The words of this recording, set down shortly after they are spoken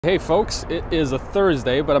Hey folks, it is a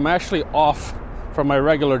Thursday, but I'm actually off from my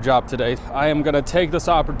regular job today. I am gonna take this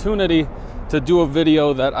opportunity to do a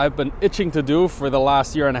video that I've been itching to do for the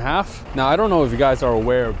last year and a half. Now, I don't know if you guys are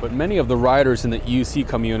aware, but many of the riders in the EUC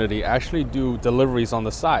community actually do deliveries on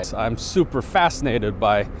the side. I'm super fascinated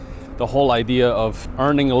by the whole idea of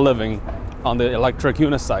earning a living on the electric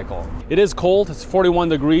unicycle. It is cold, it's 41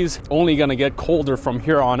 degrees, only gonna get colder from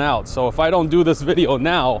here on out. So if I don't do this video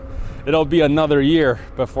now, it'll be another year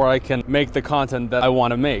before I can make the content that I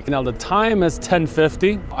want to make. Now the time is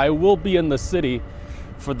 10:50. I will be in the city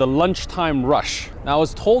for the lunchtime rush. Now I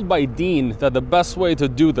was told by Dean that the best way to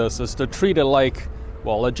do this is to treat it like,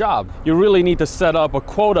 well, a job. You really need to set up a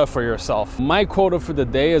quota for yourself. My quota for the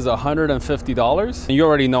day is $150. You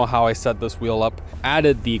already know how I set this wheel up.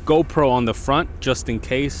 Added the GoPro on the front just in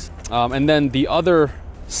case. And then the other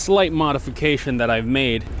slight modification that I've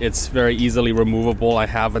made, it's very easily removable. I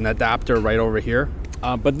have an adapter right over here.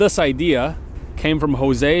 But this idea came from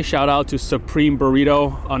Jose. Shout out to Supreme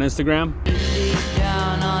Burrito on Instagram.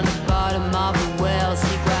 Down on the bottom of a well,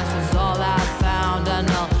 seagrass was all I found. I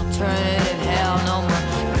know, alternative hell, no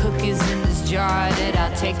more cookies in this jar that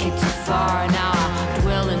I'll take it too far. Now I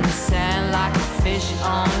dwell in the sand like a fish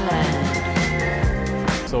on land.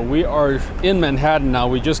 So we are in Manhattan now.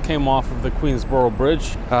 We just came off of the Queensboro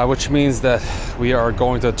Bridge, which means that we are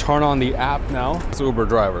going to turn on the app now. It's Uber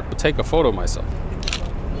driver. I'll take a photo of myself.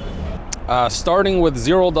 Starting with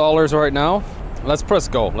 $0 right now. Let's press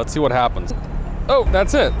go. Let's see what happens. Oh,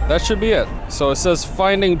 that's it. That should be it. So it says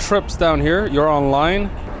finding trips down here. You're online.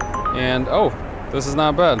 And oh, this is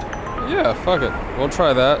not bad. Yeah, fuck it. We'll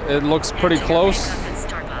try that. It looks pretty close.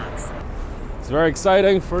 Very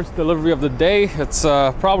exciting. First delivery of the day. It's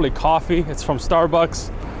probably coffee. It's from Starbucks.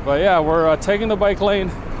 But yeah, we're taking the bike lane.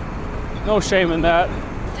 No shame in that.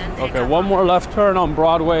 Okay, one more left turn on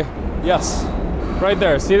Broadway. Yes, right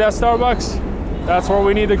there. See that Starbucks? That's where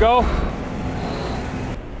we need to go.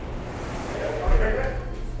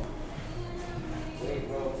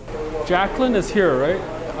 Jacqueline is here, right?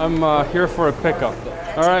 I'm here for a pickup.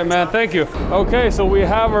 All right, man, thank you. Okay, so we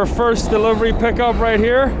have our first delivery pickup right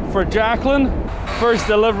here for Jacqueline. First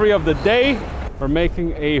delivery of the day. We're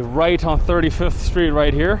making a right on 35th Street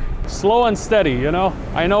right here. Slow and steady, you know?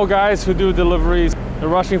 I know guys who do deliveries, they're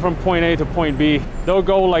rushing from point A to point B. They'll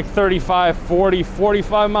go like 35, 40,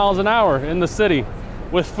 45 miles an hour in the city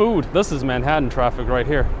with food. This is Manhattan traffic right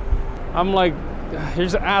here. I'm like, you're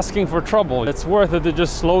just asking for trouble. It's worth it to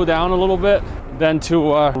just slow down a little bit than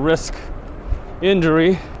to risk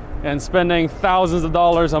injury and spending thousands of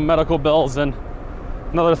dollars on medical bills and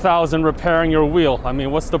another $1,000 repairing your wheel. I mean,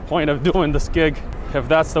 what's the point of doing this gig if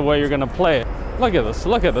that's the way you're gonna play it? Look at this,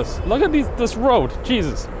 look at this. Look at this road,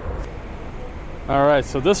 Jesus. All right,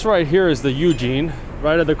 so this right here is the Eugene,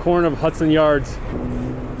 right at the corner of Hudson Yards.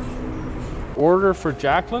 Order for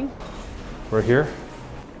Jacqueline. We're here.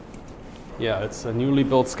 Yeah, it's a newly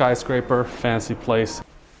built skyscraper, fancy place.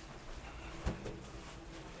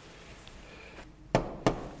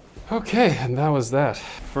 Okay, and that was that.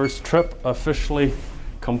 First trip officially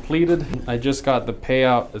completed. I just got the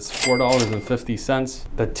payout. It's $4.50.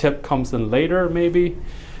 The tip comes in later, maybe.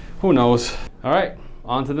 Who knows? All right,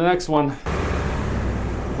 on to the next one.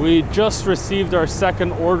 We just received our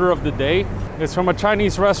second order of the day. It's from a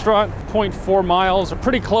Chinese restaurant, 0.4 miles.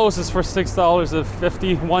 Pretty close. It's for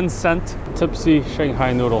 $6.51. Tipsy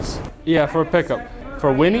Shanghai noodles. Yeah, for a pickup.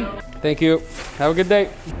 For Winnie. Thank you. Have a good day.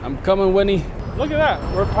 I'm coming, Winnie. Look at that.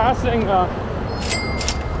 We're passing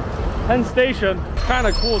Penn Station. It's kind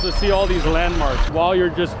of cool to see all these landmarks while you're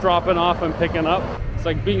just dropping off and picking up. It's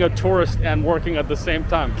like being a tourist and working at the same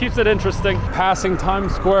time. Keeps it interesting. Passing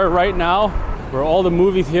Times Square right now, where all the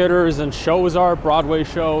movie theaters and shows are, Broadway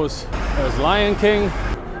shows. There's Lion King,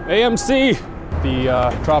 AMC. The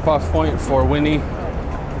drop-off point for Winnie.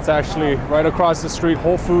 It's actually right across the street,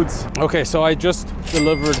 Whole Foods. Okay, so I just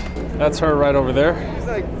delivered. That's her right over there.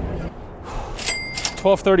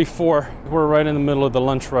 12:34. We're right in the middle of the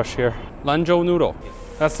lunch rush here. Lanzhou noodle.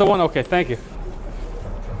 That's the one? Okay, thank you.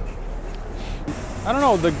 I don't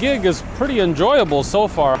know, the gig is pretty enjoyable so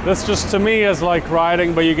far. This just to me is like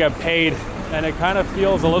riding, but you get paid. And it kind of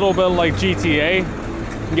feels a little bit like GTA.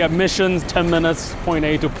 You get missions, 10 minutes, point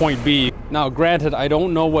A to point B. Now, granted, I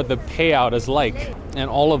don't know what the payout is like. And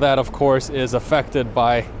all of that, of course, is affected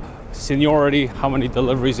by seniority, how many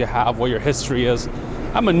deliveries you have, what your history is.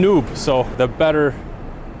 I'm a noob, so the better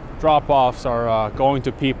drop-offs are going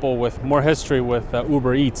to people with more history with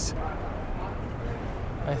Uber Eats.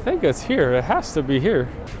 I think it's here. It has to be here.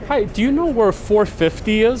 Hi, do you know where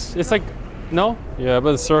 450 is? It's like No? Yeah, I've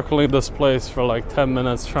been circling this place for like 10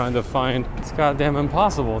 minutes trying to find. It's goddamn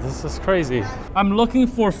impossible. This is crazy. I'm looking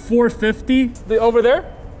for 450. Over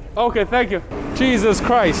there? Okay, thank you. Jesus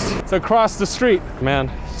Christ. It's across the street.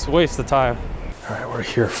 Man, it's a waste of time. All right, we're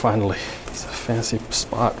here finally. It's a fancy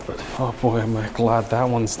spot, but oh boy, am I glad that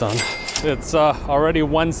one's done. It's already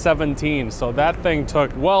 1:17, so that thing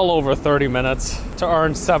took well over 30 minutes to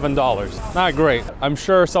earn $7. Not great. I'm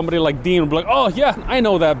sure somebody like Dean would be like, oh yeah, I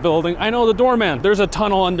know that building. I know the doorman. There's a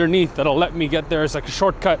tunnel underneath that'll let me get there. It's like a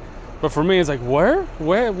shortcut. But for me, it's like, where?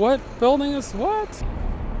 What building is what?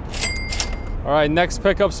 All right, next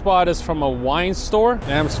pickup spot is from a wine store.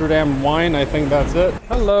 Amsterdam Wine, I think that's it.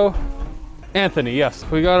 Hello. Anthony, yes.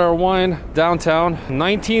 We got our wine downtown,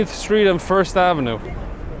 19th Street and 1st Avenue.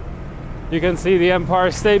 You can see the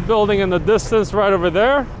Empire State Building in the distance right over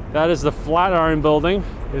there. That is the Flatiron Building.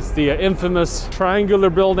 It's the infamous triangular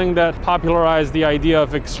building that popularized the idea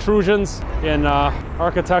of extrusions in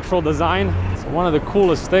architectural design. So one of the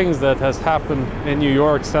coolest things that has happened in New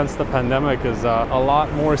York since the pandemic is a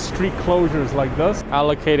lot more street closures like this,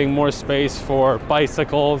 allocating more space for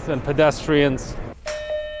bicycles and pedestrians.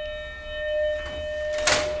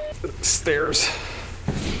 Stairs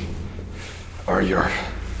are your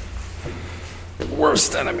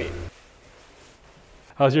worst enemy.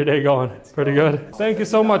 How's your day going? Pretty good? Thank you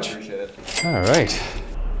so much. Appreciate it. All right.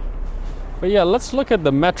 But yeah, let's look at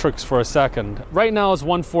the metrics for a second. Right now it's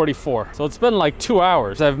 1:44. So it's been like 2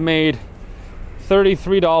 hours. I've made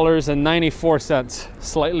 $33.94,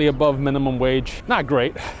 slightly above minimum wage. Not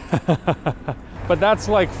great. But that's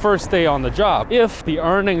like first day on the job. If the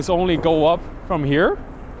earnings only go up from here,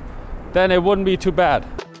 then it wouldn't be too bad.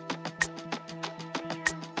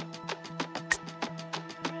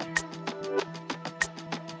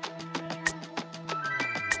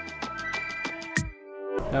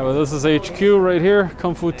 Yeah, but this is HQ right here,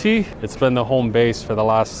 Kung Fu Tea. It's been the home base for the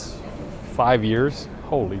last 5 years.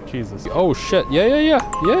 Holy Jesus. Oh shit, yeah.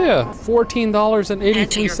 $14.83.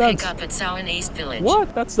 Enter your pickup at Sowen East Village.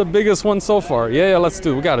 What? That's the biggest one so far. Yeah, let's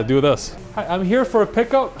do it. We gotta do this. Hi, I'm here for a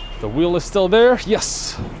pickup. The wheel is still there,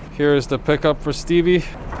 yes. Here's the pickup for Stevie.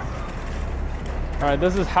 All right,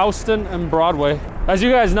 this is Houston and Broadway. As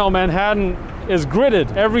you guys know, Manhattan is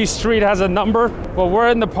gridded. Every street has a number, but we're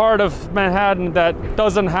in the part of Manhattan that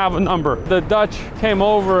doesn't have a number. The Dutch came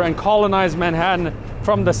over and colonized Manhattan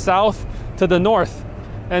from the south to the north.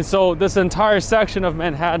 And so this entire section of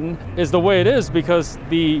Manhattan is the way it is because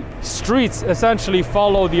the streets essentially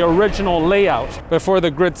follow the original layout before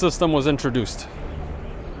the grid system was introduced.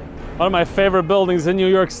 One of my favorite buildings in New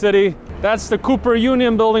York City. That's the Cooper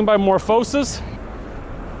Union building by Morphosis.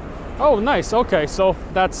 Oh, nice. Okay, so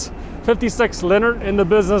that's 56 Leonard. In the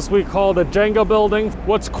business we call the Jenga building.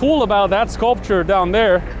 What's cool about that sculpture down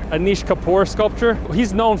there, Anish Kapoor sculpture,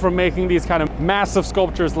 he's known for making these kind of massive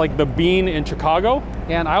sculptures like the Bean in Chicago.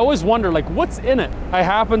 And I always wonder, like, what's in it? I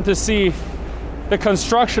happened to see the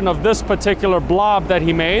construction of this particular blob that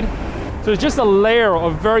he made. So it's just a layer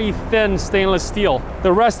of very thin stainless steel.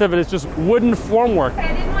 The rest of it is just wooden formwork.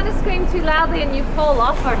 I didn't want to scream too loudly and you fall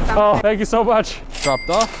off or something. Oh, thank you so much.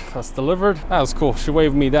 Dropped off, that's delivered. That was cool, she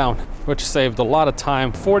waved me down, which saved a lot of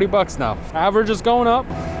time. 40 bucks now. Average is going up.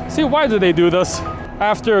 See, why do they do this?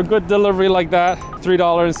 After a good delivery like that,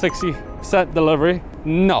 $3.60 delivery.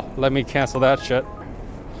 No, let me cancel that shit.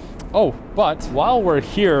 Oh, but while we're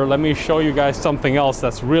here, let me show you guys something else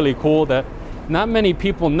that's really cool that not many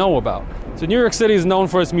people know about. So New York City is known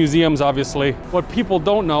for its museums, obviously. What people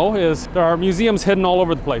don't know is there are museums hidden all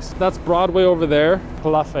over the place. That's Broadway over there,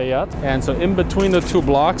 Lafayette. And so in between the two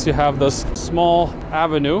blocks, you have this small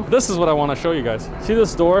avenue. This is what I want to show you guys. See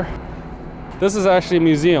this door? This is actually a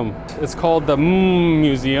museum. It's called the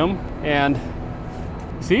Museum. And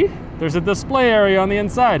see? There's a display area on the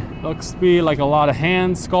inside. Looks to be like a lot of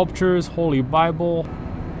hand sculptures, Holy Bible.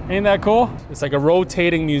 Ain't that cool? It's like a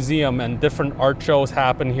rotating museum and different art shows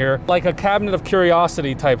happen here. Like a cabinet of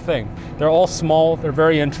curiosity type thing. They're all small, they're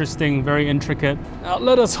very interesting, very intricate. Now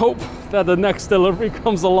let us hope that the next delivery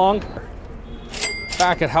comes along.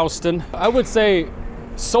 Back at Houston, I would say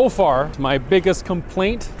so far, my biggest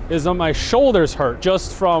complaint is that my shoulders hurt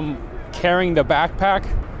just from carrying the backpack.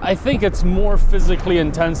 I think it's more physically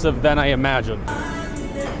intensive than I imagined.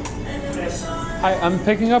 Hi, I'm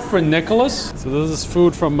picking up for Nicholas. So this is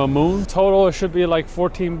food from Mamoon. Total, it should be like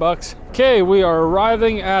 14 bucks. Okay, we are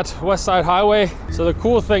arriving at West Side Highway. So the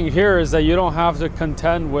cool thing here is that you don't have to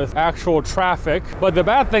contend with actual traffic. But the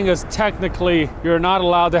bad thing is technically you're not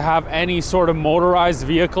allowed to have any sort of motorized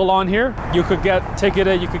vehicle on here. You could get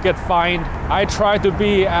ticketed, you could get fined. I try to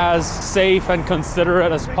be as safe and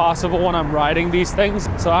considerate as possible when I'm riding these things.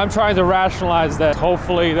 So I'm trying to rationalize that.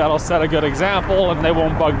 Hopefully that'll set a good example and they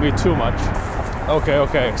won't bug me too much.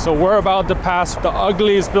 Okay, so we're about to pass the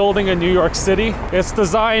ugliest building in New York City. It's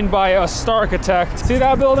designed by a star architect. See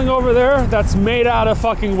that building over there? That's made out of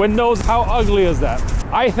fucking windows. How ugly is that?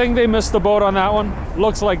 I think they missed the boat on that one.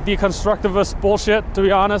 Looks like deconstructivist bullshit, to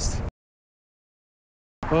be honest.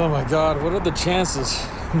 Oh my God, what are the chances?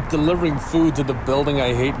 Delivering food to the building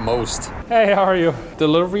I hate most. Hey, how are you?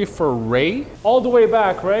 Delivery for Ray? All the way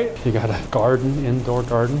back, right? You got a garden, indoor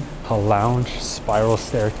garden, a lounge, spiral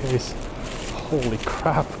staircase. Holy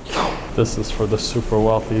crap. This is for the super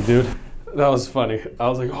wealthy, dude. That was funny. I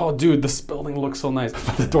was like, oh, dude, this building looks so nice.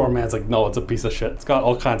 But the doorman's like, no, it's a piece of shit. It's got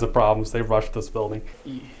all kinds of problems. They rushed this building.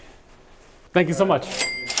 Thank you so much.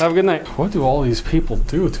 Have a good night. What do all these people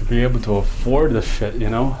do to be able to afford this shit, you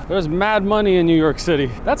know? There's mad money in New York City.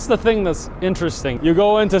 That's the thing that's interesting. You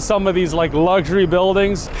go into some of these like luxury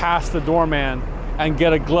buildings past the doorman and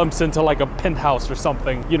get a glimpse into like a penthouse or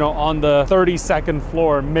something, you know, on the 32nd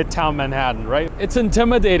floor, Midtown Manhattan, right? It's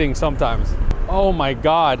intimidating sometimes. Oh my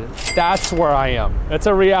God, that's where I am. It's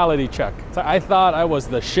a reality check. So I thought I was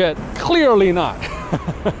the shit. Clearly not.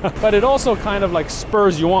 But it also kind of like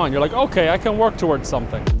spurs you on. You're like, okay, I can work towards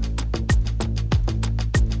something.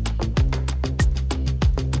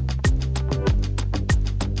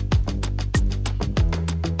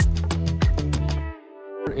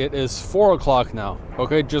 It is 4 o'clock now.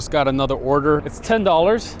 Okay, just got another order. It's $10,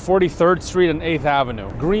 43rd Street and 8th Avenue.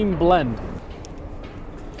 Green blend.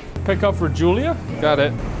 Pick up for Julia. Got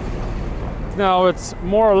it. Now it's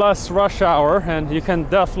more or less rush hour and you can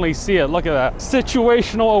definitely see it. Look at that.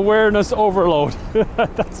 Situational awareness overload.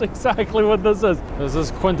 That's exactly what this is. This is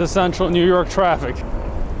quintessential New York traffic.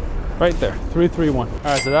 Right there, 331. All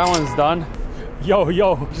right, so that one's done.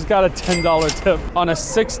 Yo, just got a $10 tip on a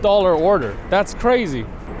 $6 order. That's crazy.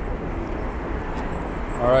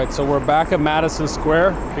 All right, so we're back at Madison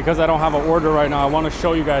Square. Because I don't have an order right now, I want to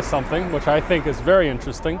show you guys something, which I think is very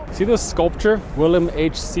interesting. See this sculpture? William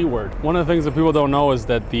H. Seward. One of the things that people don't know is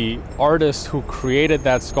that the artist who created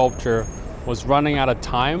that sculpture was running out of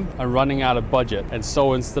time and running out of budget. And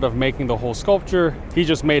so instead of making the whole sculpture, he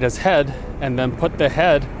just made his head and then put the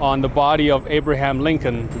head on the body of Abraham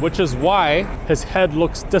Lincoln, which is why his head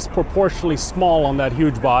looks disproportionately small on that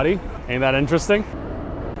huge body. Ain't that interesting?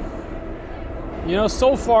 You know,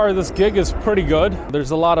 so far this gig is pretty good. There's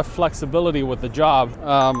a lot of flexibility with the job.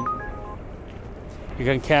 You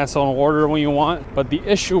can cancel an order when you want, but the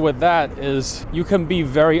issue with that is you can be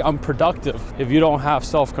very unproductive if you don't have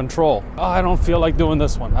self-control. Oh, I don't feel like doing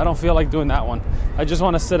this one. I don't feel like doing that one. I just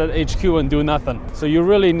want to sit at HQ and do nothing. So you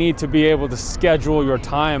really need to be able to schedule your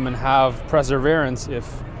time and have perseverance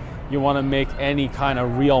if you want to make any kind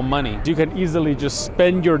of real money. You can easily just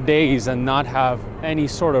spend your days and not have any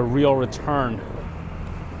sort of real return.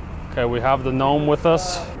 Okay, we have the gnome with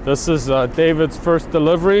us. This is David's first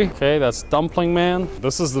delivery. Okay, that's Dumpling Man.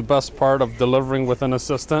 This is the best part of delivering with an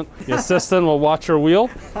assistant. The assistant will watch your wheel.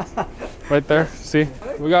 Right there, see?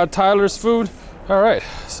 We got Tyler's food. All right,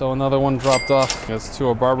 so another one dropped off. It's to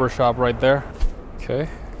a barber shop right there. Okay,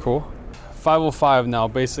 cool. 5:05 now,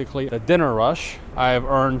 basically the dinner rush. I have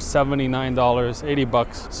earned $79, 80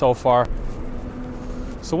 bucks so far.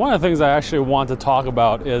 So one of the things I actually want to talk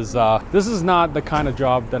about is this is not the kind of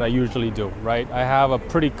job that I usually do, right? I have a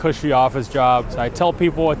pretty cushy office job. So I tell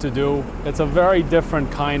people what to do. It's a very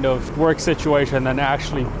different kind of work situation than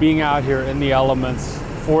actually being out here in the elements,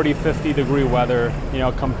 40, 50 degree weather, you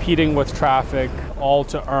know, competing with traffic, all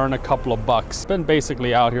to earn a couple of bucks. Been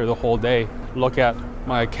basically out here the whole day. Look at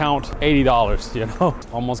my account, $80, you know?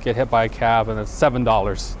 Almost get hit by a cab and it's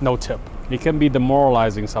 $7, no tip. It can be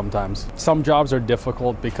demoralizing sometimes. Some jobs are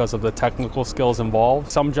difficult because of the technical skills involved.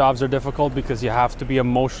 Some jobs are difficult because you have to be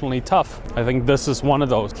emotionally tough. I think this is one of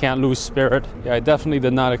those. Can't lose spirit. Yeah, I definitely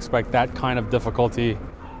did not expect that kind of difficulty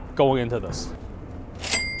going into this.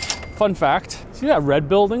 Fun fact, see that red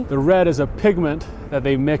building? The red is a pigment that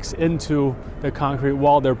they mix into the concrete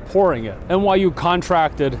while they're pouring it. NYU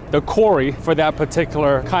contracted the quarry for that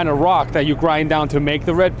particular kind of rock that you grind down to make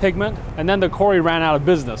the red pigment. And then the quarry ran out of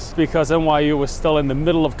business because NYU was still in the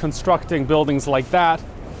middle of constructing buildings like that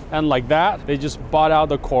and like that. They just bought out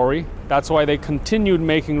the quarry. That's why they continued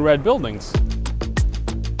making red buildings.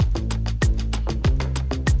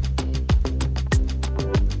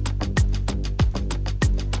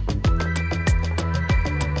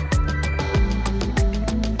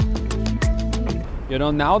 You know,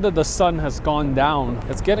 now that the sun has gone down,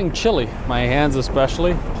 it's getting chilly. My hands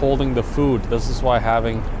especially, holding the food. This is why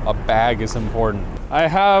having a bag is important. I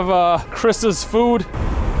have Chris's food.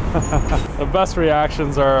 The best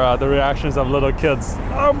reactions are the reactions of little kids.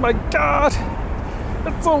 Oh my God,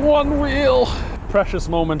 it's a one wheel. Precious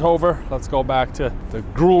moment over. Let's go back to the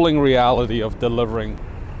grueling reality of delivering.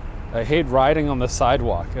 I hate riding on the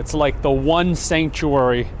sidewalk. It's like the one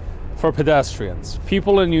sanctuary for pedestrians.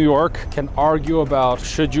 People in New York can argue about,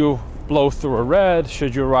 should you blow through a red?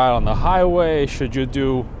 Should you ride on the highway? Should you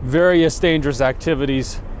do various dangerous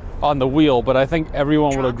activities on the wheel? But I think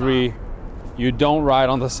everyone would agree you don't ride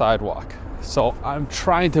on the sidewalk. So I'm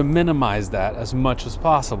trying to minimize that as much as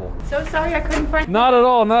possible. So sorry I couldn't find. Not at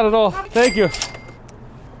all, not at all. Thank you.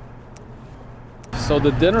 So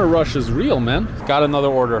the dinner rush is real, man. Got another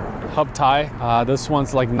order. Hub Thai. This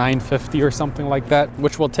one's like $9.50 or something like that,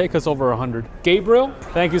 which will take us over 100. Gabriel,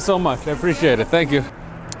 thank you so much. I appreciate it. Thank you.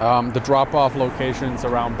 The drop-off locations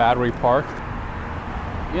around Battery Park.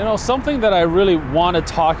 You know, something that I really want to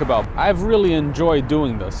talk about. I've really enjoyed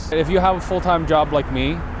doing this. If you have a full-time job like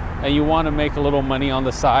me and you want to make a little money on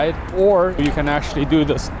the side, or you can actually do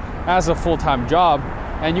this as a full-time job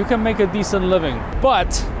and you can make a decent living.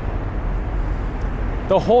 But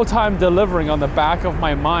the whole time delivering, on the back of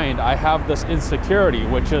my mind, I have this insecurity,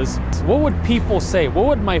 which is, what would people say? What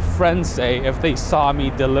would my friends say if they saw me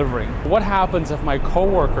delivering? What happens if my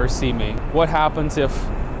coworkers see me? What happens if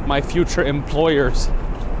my future employers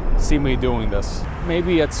see me doing this?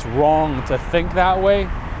 Maybe it's wrong to think that way.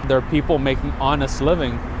 There are people making honest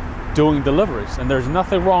living doing deliveries, and there's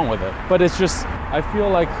nothing wrong with it. But it's just, I feel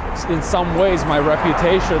like in some ways my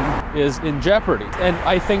reputation is in jeopardy. And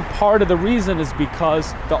I think part of the reason is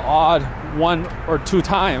because the odd 1 or 2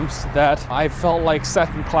 times that I felt like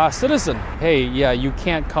second-class citizen. Hey, yeah, you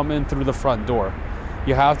can't come in through the front door.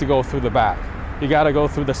 You have to go through the back. You gotta go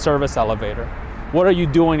through the service elevator. What are you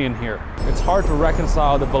doing in here? It's hard to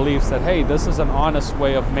reconcile the beliefs that, hey, this is an honest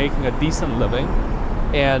way of making a decent living.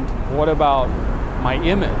 And what about my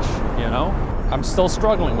image, you know? I'm still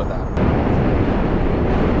struggling with that.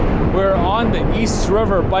 We're on the East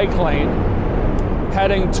River bike lane,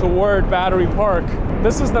 heading toward Battery Park.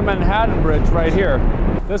 This is the Manhattan Bridge right here.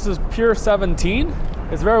 This is Pier 17.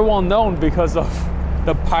 It's very well known because of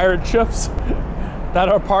the pirate ships that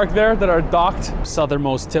are parked there, that are docked.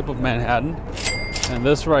 Southernmost tip of Manhattan. And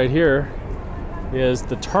this right here is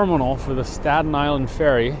the terminal for the Staten Island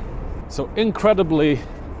ferry. So incredibly,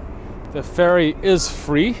 the ferry is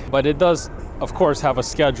free, but it does, of course, have a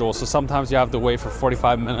schedule. So sometimes you have to wait for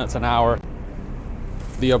 45 minutes, an hour.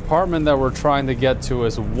 The apartment that we're trying to get to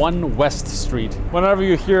is 1 West Street. Whenever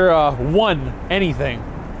you hear one anything,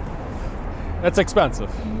 that's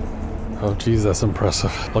expensive. Oh geez, that's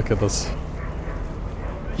impressive. Look at this.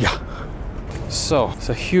 Yeah. So it's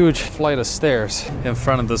a huge flight of stairs in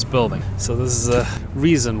front of this building. So this is a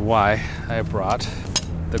reason why I brought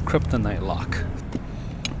the Kryptonite lock.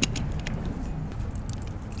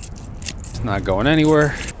 It's not going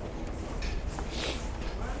anywhere.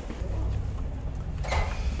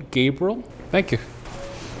 Gabriel, thank you.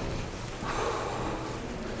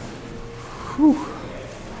 Whew.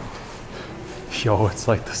 Yo, it's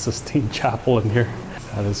like the Sistine Chapel in here.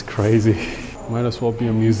 That is crazy. Might as well be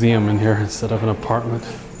a museum in here instead of an apartment.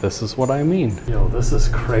 This is what I mean. Yo, this is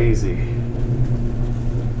crazy.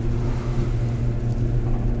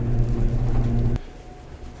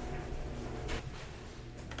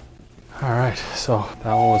 All right, so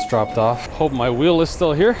that one was dropped off. Hope my wheel is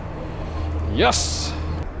still here. Yes!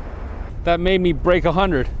 That made me break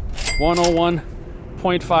 100.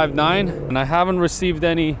 101.59, and I haven't received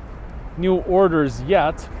any new orders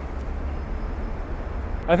yet.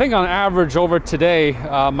 I think on average over today,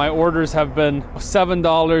 my orders have been $7,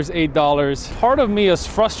 $8. Part of me is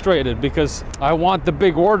frustrated because I want the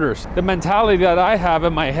big orders. The mentality that I have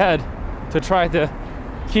in my head to try to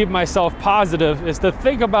keep myself positive is to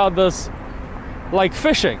think about this like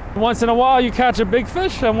fishing. Once in a while you catch a big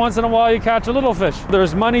fish, and once in a while you catch a little fish.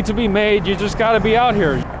 There's money to be made, you just gotta be out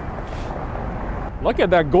here. Look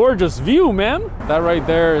at that gorgeous view, man. That right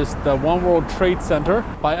there is the One World Trade Center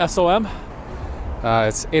by SOM.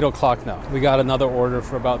 It's 8 o'clock now. We got another order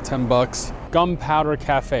for about 10 bucks. Gunpowder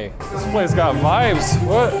Cafe. This place got vibes.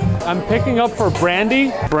 What? I'm picking up for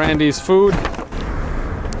Brandy. Brandy's food.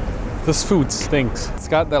 This food stinks. It's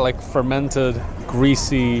got that like fermented,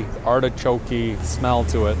 greasy, artichoke-y smell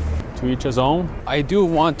to it. To each his own. I do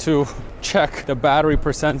want to check the battery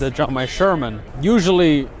percentage on my Sherman.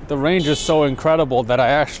 Usually the range is so incredible that I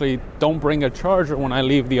actually don't bring a charger when I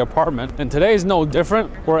leave the apartment. And today's no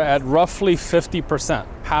different. We're at roughly 50%,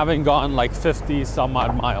 having gone like 50 some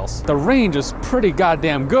odd miles. The range is pretty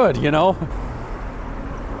goddamn good, you know?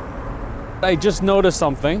 I just noticed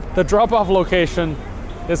something. The drop-off location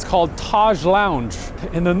is called Taj Lounge.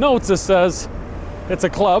 In the notes it says it's a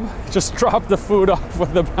club. Just drop the food off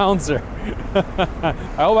with the bouncer.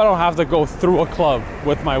 I hope I don't have to go through a club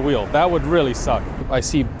with my wheel. That would really suck. I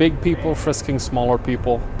see big people frisking smaller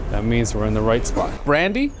people. That means we're in the right spot.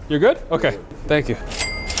 Brandy, you're good? Okay, thank you.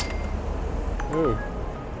 Ooh.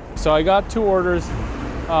 So I got 2 orders.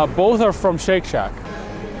 Both are from Shake Shack.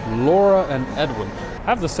 Laura and Edwin. I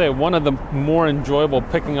have to say, one of the more enjoyable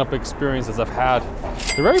picking up experiences I've had.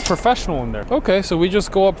 They're very professional in there. Okay, so we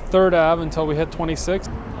just go up 3rd Ave until we hit 26.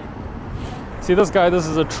 See this guy, this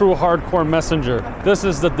is a true hardcore messenger. This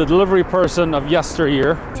is the delivery person of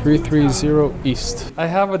yesteryear. 330 East. I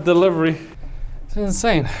have a delivery. It's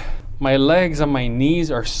insane. My legs and my knees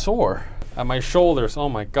are sore. And my shoulders, oh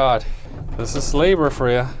my God. This is labor for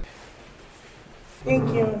you.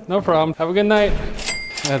 Thank you. No problem. Have a good night.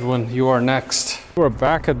 Edwin, you are next. We're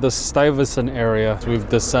back at the Stuyvesant area. We've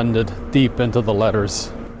descended deep into the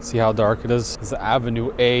letters. See how dark it is? It's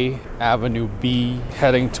Avenue A, Avenue B,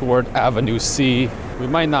 heading toward Avenue C. We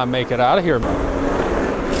might not make it out of here.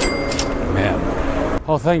 Man.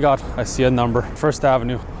 Oh, thank God. I see a number. 1st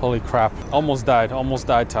Avenue. Holy crap. Almost died,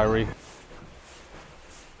 Tyree.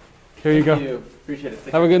 Here you go. Thank you. Appreciate it.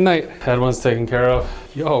 Have a good night. Edwin's taken care of.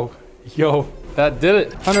 Yo. That did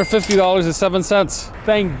it. $150.07.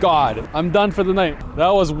 Thank God. I'm done for the night. That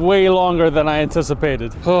was way longer than I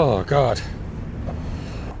anticipated. Oh God.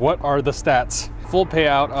 What are the stats? Full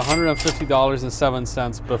payout,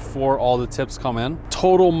 $150.07 before all the tips come in.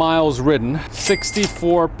 Total miles ridden,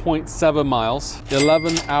 64.7 miles.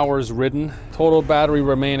 11 hours ridden. Total battery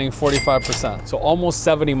remaining 45%. So almost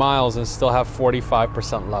 70 miles and still have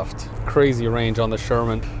 45% left. Crazy range on the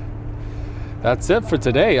Sherman. That's it for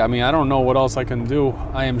today. I mean, I don't know what else I can do.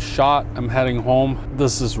 I am shot, I'm heading home.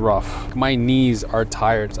 This is rough. My knees are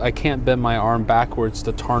tired. I can't bend my arm backwards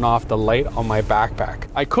to turn off the light on my backpack.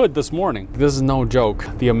 I could this morning. This is no joke,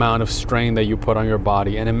 the amount of strain that you put on your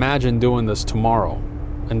body. And imagine doing this tomorrow,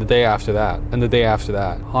 and the day after that, and the day after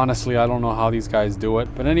that. Honestly, I don't know how these guys do it.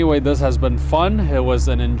 But anyway, this has been fun. It was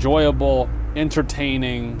an enjoyable,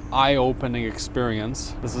 entertaining, eye-opening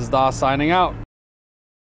experience. This is Da signing out.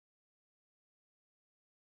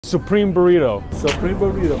 Supreme burrito. Supreme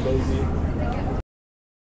burrito, baby.